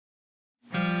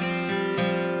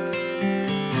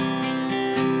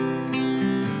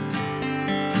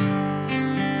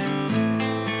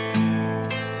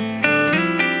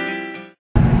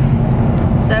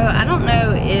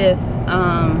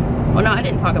well, no, I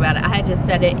didn't talk about it. I had just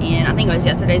said it in, I think it was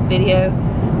yesterday's video,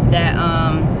 that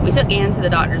we took Ian to the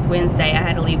doctor's Wednesday. I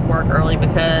had to leave work early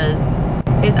because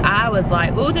his eye was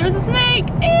like, ooh, there's a snake,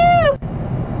 ew!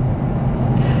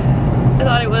 I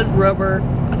thought it was rubber.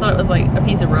 I thought it was like a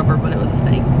piece of rubber, but it was a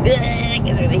snake. It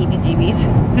gives me the heebie-jeebies.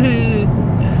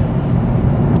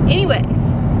 Anyways,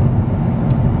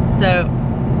 so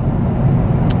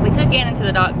we took Anna to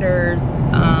the doctor's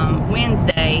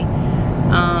Wednesday,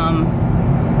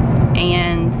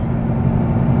 and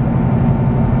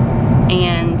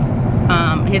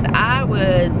his eye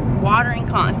was watering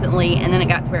constantly, and then it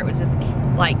got to where it was just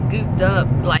like gooped up,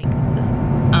 like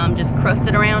just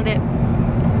crusted around it.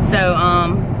 So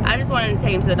I just wanted to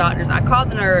take him to the doctor's. I called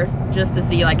the nurse just to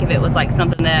see like if it was like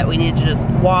something that we needed to just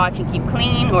watch and keep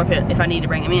clean, or if I need to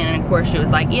bring him in. And of course she was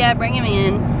like, yeah, bring him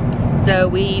in. So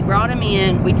we brought him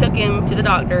in, we took him to the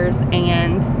doctor's,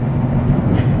 and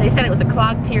they said it was a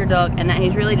clogged tear duct and that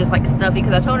he's really just like stuffy,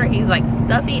 because I told her he's like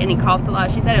stuffy and he coughs a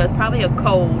lot. She said it was probably a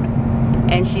cold,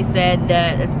 and she said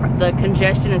that the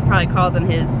congestion is probably causing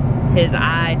his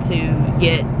eye to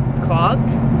get clogged,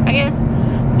 I guess.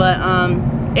 But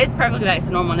it's perfectly back to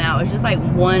normal now. It was just like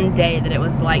one day that it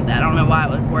was like that. I don't know why it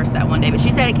was worse that one day, but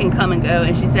she said it can come and go,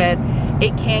 and she said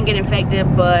it can get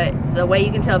infected, but the way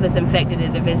you can tell if it's infected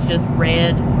is if it's just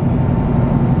red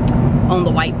on the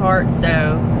white part.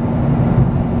 So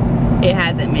it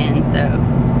hasn't been, so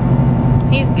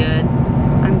he's good.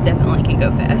 I definitely can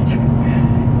go faster.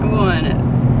 I'm going at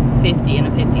 50 and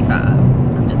a 55.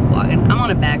 I'm just vlogging. I'm on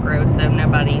a back road, so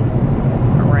nobody's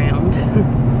around.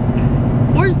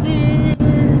 Horses.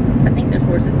 I think there's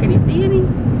horses. Can you see any?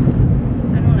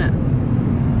 I don't know.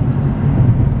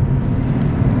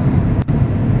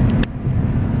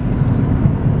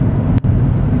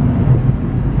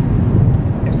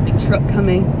 There's a big truck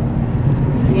coming.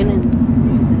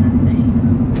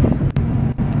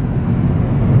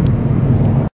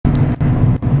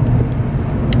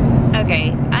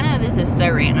 Okay, I know this is so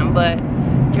random, but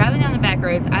driving down the back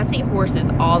roads, I see horses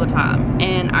all the time.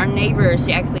 And our neighbor,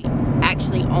 she actually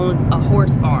owns a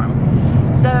horse farm.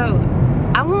 So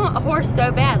I want a horse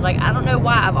so bad. Like, I don't know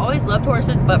why. I've always loved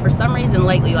horses, but for some reason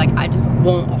lately, like, I just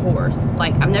want a horse.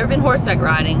 Like, I've never been horseback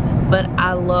riding, but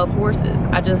I love horses.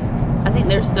 I think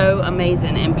they're so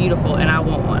amazing and beautiful, and I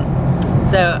want one.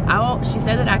 So she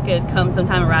said that I could come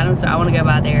sometime and ride them, so I want to go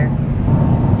by there.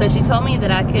 So she told me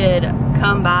that I could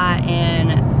come by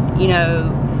and, you know,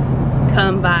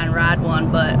 come by and ride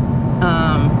one, but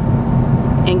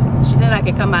and she said I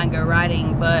could come by and go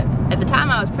riding, but at the time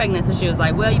I was pregnant, so she was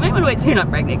like, well, you might want to wait till you're not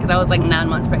pregnant, because I was like 9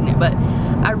 months pregnant. But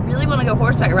I really want to go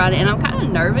horseback riding, and I'm kind of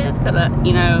nervous because,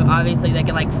 you know, obviously they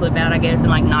can like flip out, I guess, and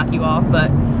like knock you off, but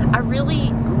I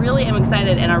really, really am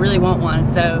excited, and I really want one,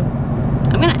 so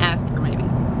I'm gonna ask her maybe.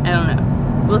 I don't know.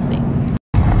 We'll see.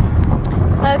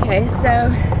 Okay,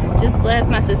 so just left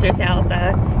my sister's house.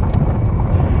 I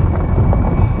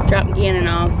dropped Gannon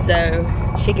off so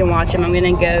she can watch him. I'm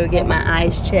gonna go get my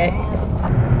eyes checked.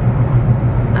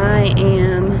 I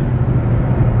am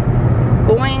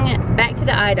going back to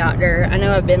the eye doctor. I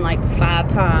know I've been like 5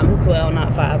 times. Well,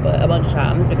 not 5, but a bunch of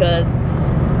times, because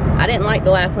I didn't like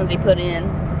the last ones he put in.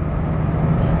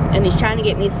 And he's trying to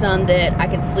get me some that I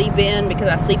can sleep in, because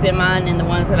I sleep in mine, and the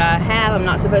ones that I have I'm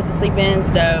not supposed to sleep in.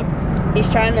 So he's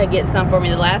trying to get some for me.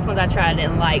 The last ones I tried I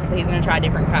didn't like, so he's gonna try a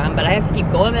different kind. But I have to keep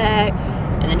going back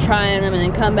and then trying them, and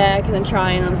then come back and then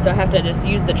trying them. So I have to just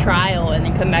use the trial and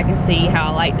then come back and see how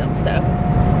I like them. So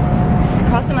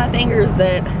crossing my fingers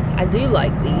that I do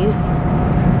like these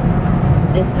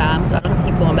this time, so I don't have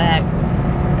to keep going back.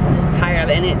 I'm just tired of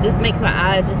it, and it just makes my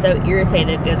eyes just so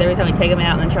irritated, because every time we take them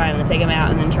out and then try them, and take them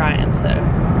out and then try them. So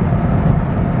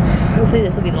hopefully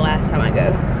this will be the last time I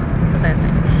go. What was I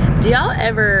saying? Do y'all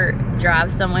ever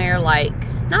drive somewhere, like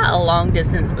not a long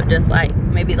distance, but just like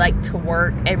maybe like to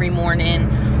work every morning,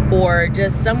 or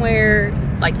just somewhere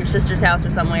like your sister's house or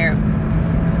somewhere,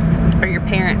 or your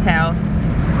parents' house,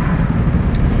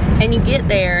 and you get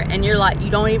there and you're like, you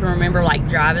don't even remember like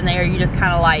driving there, you just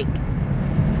kind of like,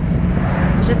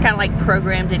 it's just kind of like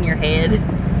programmed in your head.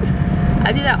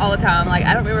 I do that all the time. Like,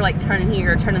 I don't remember like turning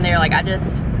here or turning there. Like, I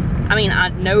mean, I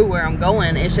know where I'm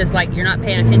going. It's just like you're not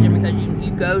paying attention, because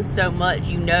you go so much,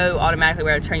 you know automatically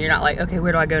where to turn. You're not like, okay,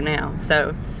 where do I go now?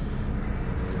 So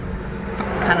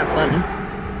it's kind of funny.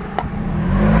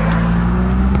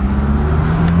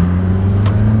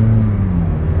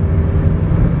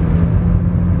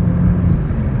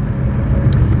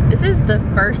 This is the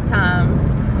first time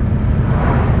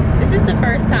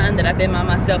that I've been by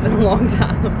myself in a long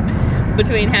time.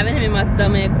 Between having him in my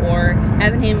stomach, or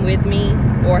having him with me,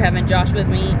 or having Josh with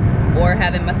me, or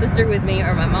having my sister with me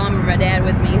or my mom or my dad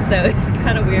with me. So it's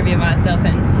kind of weird being by myself,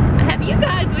 and I have you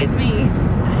guys with me.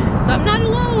 So I'm not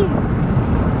alone.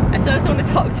 I still have someone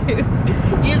to talk to.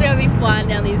 Usually I'll be flying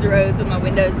down these roads with my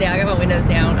windows down. I got my windows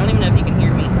down. I don't even know if you can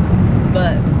hear me,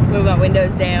 but with my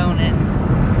windows down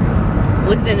and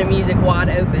listening to music wide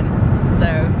open.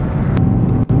 So,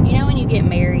 you know when you get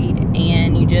married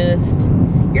and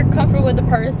you're comfortable with the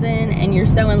person and you're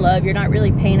so in love, you're not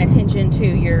really paying attention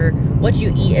to what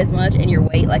you eat as much and your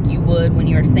weight like you would when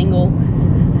you were single.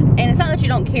 And it's not that you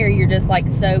don't care, you're just like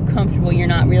so comfortable, you're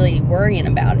not really worrying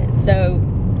about it. So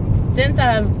since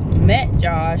I've met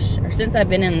Josh, or since I've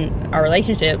been in our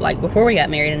relationship, like before we got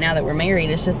married and now that we're married,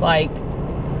 it's just like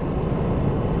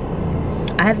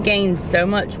I've gained so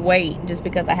much weight just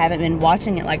because I haven't been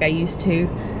watching it like I used to.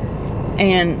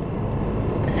 And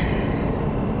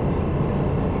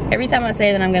every time I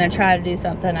say that I'm going to try to do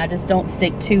something, I just don't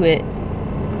stick to it.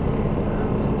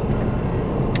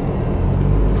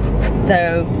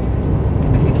 So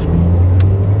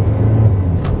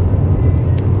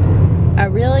I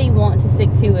really want to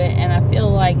stick to it, and I feel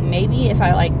like maybe if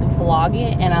I like vlog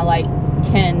it and I like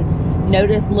can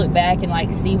look back and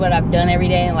like see what I've done every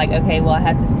day and like, okay, well I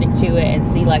have to stick to it and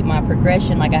see like my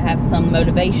progression, like I have some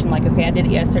motivation, like okay, I did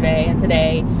it yesterday and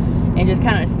today, and just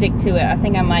kind of stick to it. I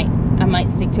think I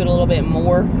might stick to it a little bit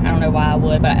more. I don't know why I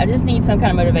would, but I just need some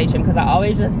kind of motivation, because I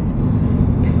always just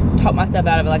talk myself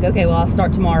out of it, like okay, well I'll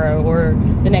start tomorrow or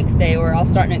the next day, or I'll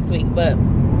start next week. But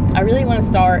I really want to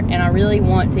start, and I really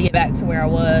want to get back to where I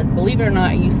was. Believe it or not,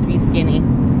 I used to be skinny.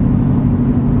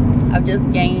 I've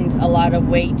just gained a lot of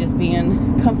weight just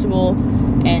being comfortable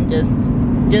and just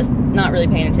not really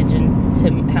paying attention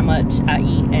to how much I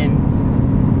eat and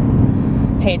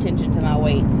pay attention to my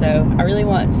weight. So I really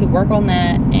want to work on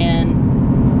that,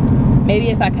 and maybe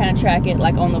if I kind of track it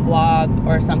like on the vlog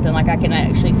or something, like I can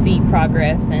actually see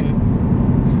progress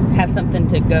and have something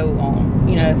to go on,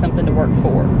 you know, something to work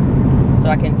for, so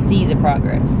I can see the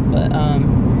progress. But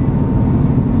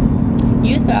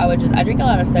used to I drink a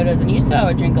lot of sodas, and used to I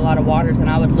would drink a lot of waters, and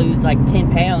I would lose like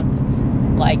 10 pounds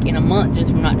like in a month just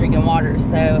from not drinking water.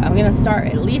 So I'm gonna start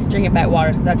at least drinking back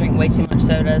waters, because I drink way too much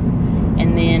sodas.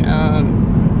 And then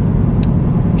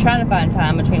trying to find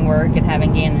time between work and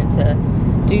having Gannon to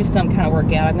do some kind of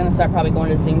workout. I'm gonna start probably going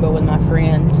to Zumba with my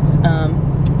friend,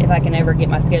 if I can ever get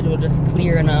my schedule just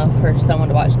clear enough for someone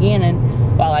to watch Gannon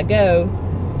while I go,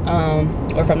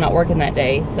 or if I'm not working that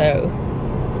day. So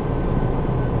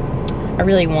I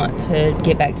really want to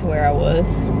get back to where I was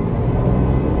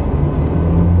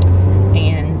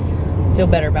and feel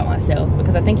better about myself,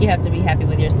 because I think you have to be happy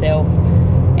with yourself,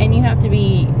 and you have to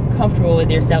be comfortable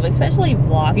with yourself, especially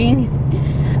vlogging.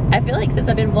 I feel like since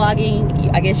I've been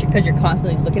vlogging, I guess because you're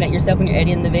constantly looking at yourself when you're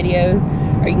editing the videos,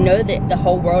 or you know that the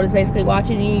whole world is basically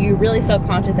watching you, you're really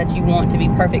self-conscious that you want to be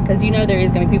perfect, because you know there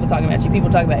is going to be people talking about you. People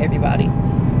talk about everybody,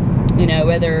 you know,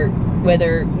 whether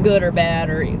good or bad,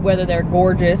 or whether they're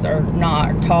gorgeous or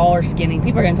not, or tall or skinny,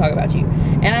 people are going to talk about you.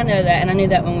 And I know that, and I knew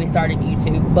that when we started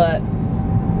YouTube. But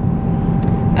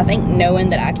I think knowing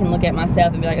that I can look at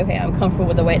myself and be like, okay, I'm comfortable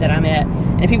with the weight that I'm at,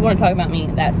 and if people want to talk about me,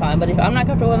 that's fine. But if I'm not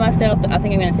comfortable with myself, then I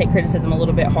think I'm going to take criticism a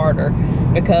little bit harder,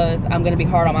 because I'm going to be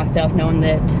hard on myself knowing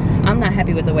that I'm not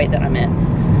happy with the weight that I'm at.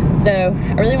 So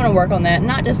I really want to work on that,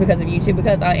 not just because of YouTube,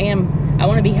 because I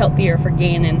want to be healthier for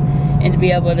Gannon, and to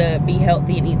be able to be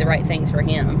healthy and eat the right things for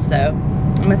him. So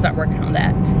I'm going to start working on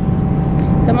that.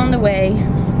 So I'm on the way,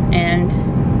 and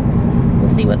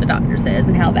we'll see what the doctor says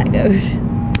and how that goes.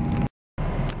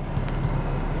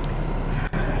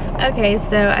 Okay,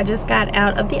 so I just got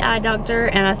out of the eye doctor,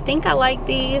 and I think I like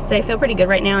these. They feel pretty good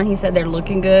right now, and he said they're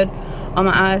looking good on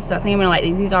my eyes, so I think I'm gonna like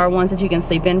these. These are ones that you can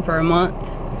sleep in for a month.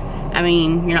 I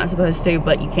mean, you're not supposed to,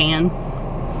 but you can.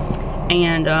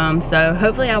 And so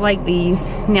hopefully I like these.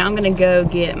 Now I'm gonna go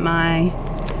get my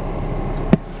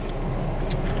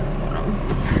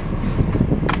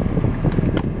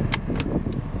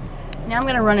now I'm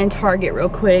gonna run in Target real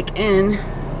quick and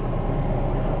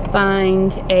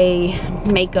find a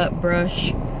makeup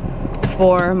brush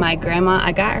for my grandma.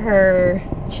 I got her,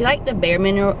 she liked the Bare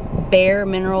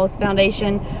Minerals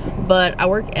foundation, but I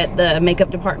work at the makeup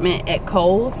department at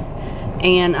Kohl's,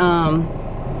 and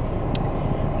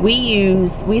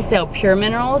we sell Pure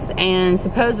Minerals, and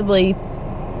supposedly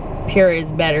Pure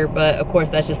is better, but of course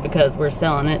that's just because we're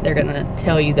selling it. They're gonna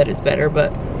tell you that it's better.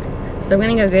 But so I'm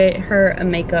gonna go get her a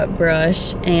makeup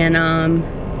brush, and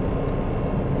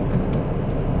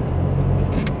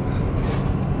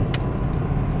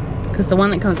because the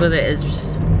one that comes with it is just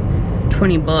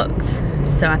 20 bucks,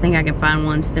 so I think I can find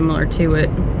one similar to it,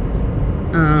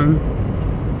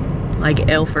 like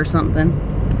Elf or something.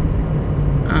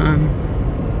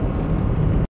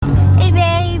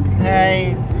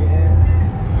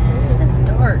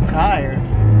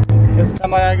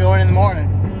 time I gotta go in the morning?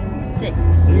 6.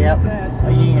 Yep,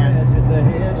 again.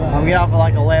 I'm getting off at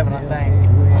like 11, I think.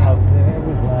 I hope.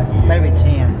 Maybe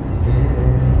 10.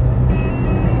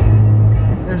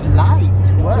 There's lights.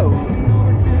 Whoa.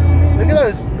 Look at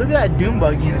those. Look at that doom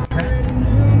buggy in the back.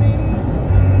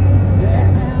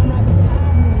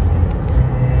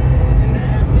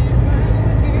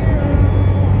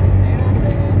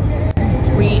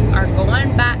 We are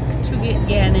going back to get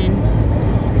Gannon.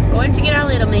 Going to get our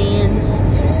little man.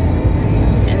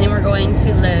 And then we're going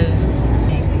to Lowe's.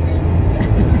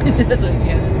 That's what you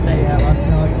have to say. Yeah, I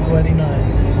smell like sweaty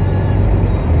nuts.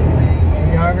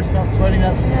 Have y'all ever smelled sweaty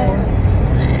nuts before?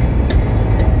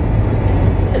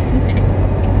 That's nasty.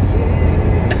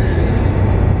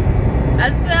 I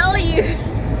tell you.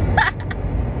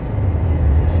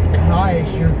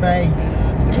 Gosh, your face.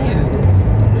 Ew.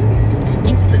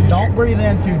 Stinks in Don't here. breathe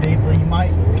in too deeply. You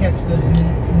might catch the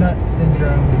nut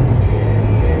syndrome.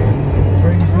 It's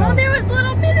where you Oh, smell, there was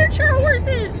little miniature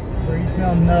horses. it's where you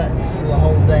smell nuts for the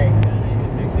whole day.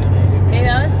 Maybe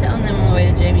I was telling them on the way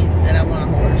to Jamie's that I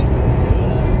want a horse.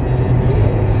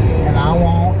 And I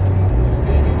want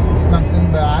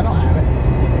something, but I don't have it.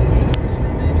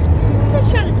 I'm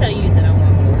just trying to tell you that I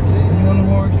want a horse. You want a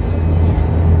horse?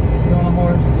 You want a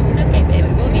horse? Okay, baby,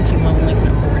 we'll get you one when we can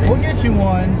afford it. We'll get you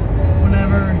one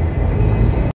whenever.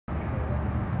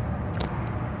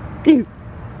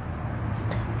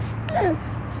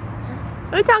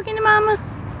 Are we talking to Mama?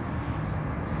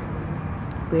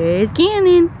 Where's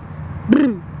Gannon?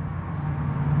 Brr.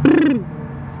 Brr.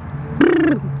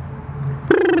 Brr.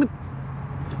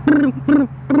 Brr. Brr.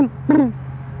 Brr. Brr.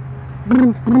 Brr.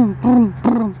 Brr. Brr.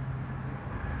 Brr.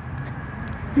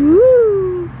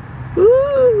 Woo.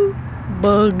 Woo.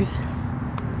 Bugs.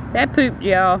 That pooped,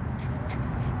 y'all.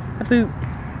 I pooped.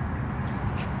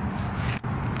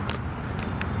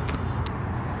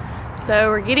 So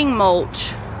we're getting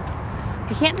mulch.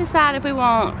 We can't decide if we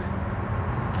want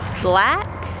black,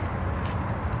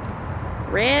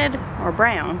 red, or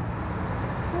brown.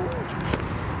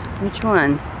 Which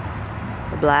one?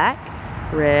 Black,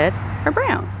 red, or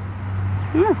brown?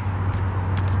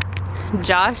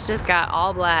 Josh just got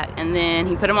all black, and then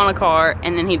he put them on a cart,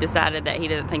 and then he decided that he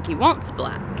doesn't think he wants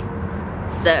black.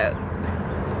 So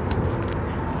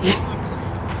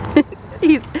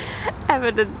he's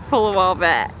having to pull them all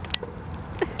back.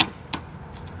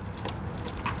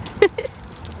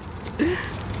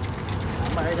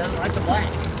 Somebody doesn't like the black.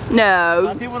 A No.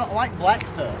 lot of people don't like black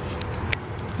stuff.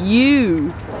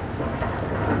 You,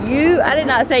 I did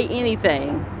not say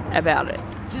anything about it.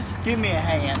 Just give me a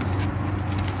hand.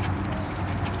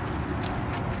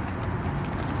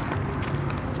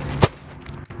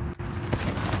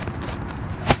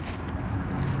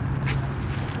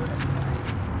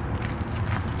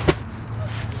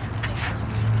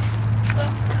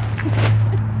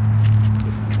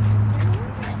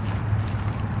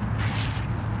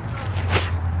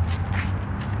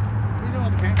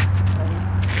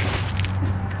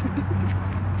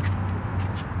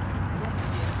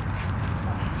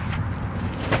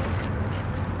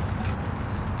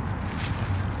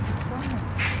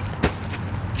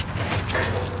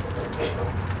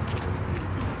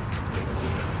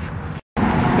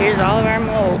 Here's all of our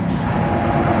mulch.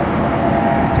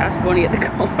 Josh is going to get the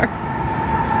car.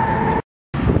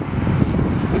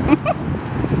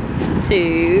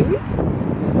 2,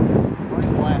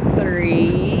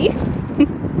 3.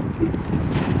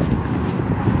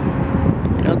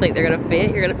 I don't think they're gonna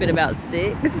fit. You're gonna fit about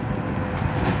 6.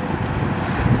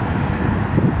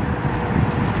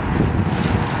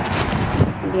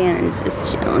 Again, it's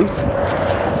just chilling.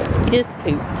 He just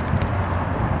pooped.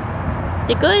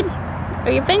 You good?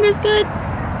 Are your fingers good?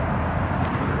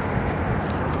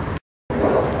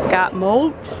 Got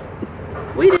mulch?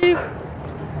 We do.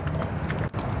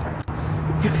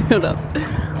 You filled up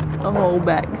a whole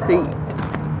back seat.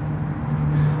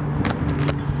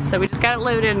 So we just got it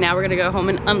loaded, and now we're gonna go home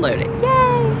and unload it.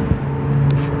 Yay!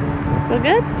 Feel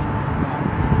good?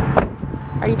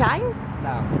 Are you tired?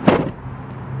 No.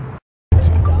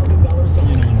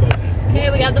 Okay,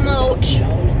 we got the mulch,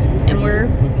 and we're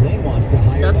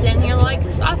stuffed in here like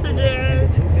sausages.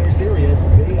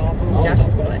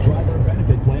 Josh's foot.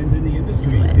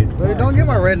 Dude, don't get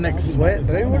my redneck sweat,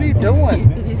 dude. What are you doing?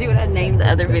 Did you see what I named the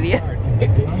other video?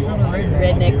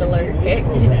 Redneck alert.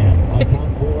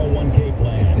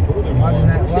 Watching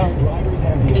that well.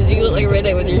 Because you look like a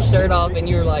redneck with your shirt off and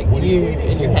you're like, you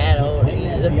and your hat on.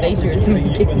 the face you were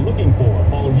making.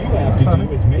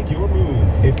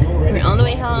 We're on the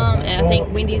way home, and I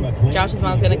think Josh's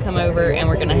mom's gonna come over, and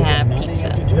we're gonna have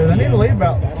pizza. Yeah, they need to leave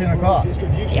about 10 o'clock.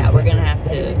 Yeah, we're gonna have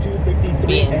to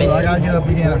be in bed. Well, I gotta get up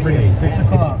again at 6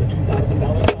 o'clock. I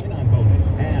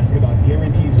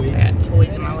got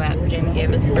toys in my lap. Jamie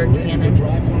gave us for Cannon.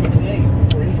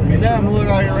 You damn look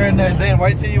like a redneck then.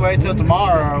 Wait till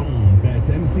tomorrow.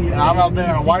 And I'm out there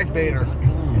in a white beater.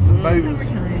 And some boots.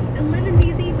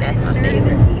 That's my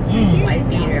favorite. White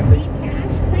beater.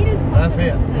 That's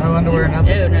it. No underwear,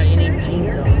 nothing. No, you need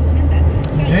jeans on.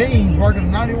 Jeans working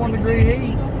 91-degree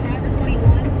heat.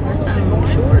 Or some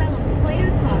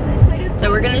shorts. So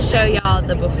we're gonna show y'all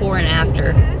the before and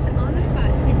after.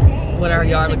 What our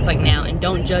yard looks like now, and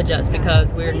don't judge us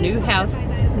because we're new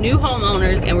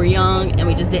homeowners, and we're young, and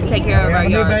we just didn't take care of our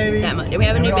yard that much. We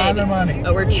have a new baby,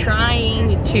 but we're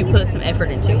trying to put some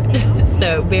effort into it.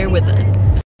 So bear with us.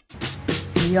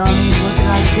 Young looking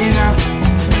like dinner.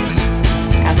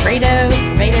 Alfredo,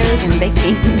 tomatoes, and baked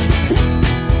beans.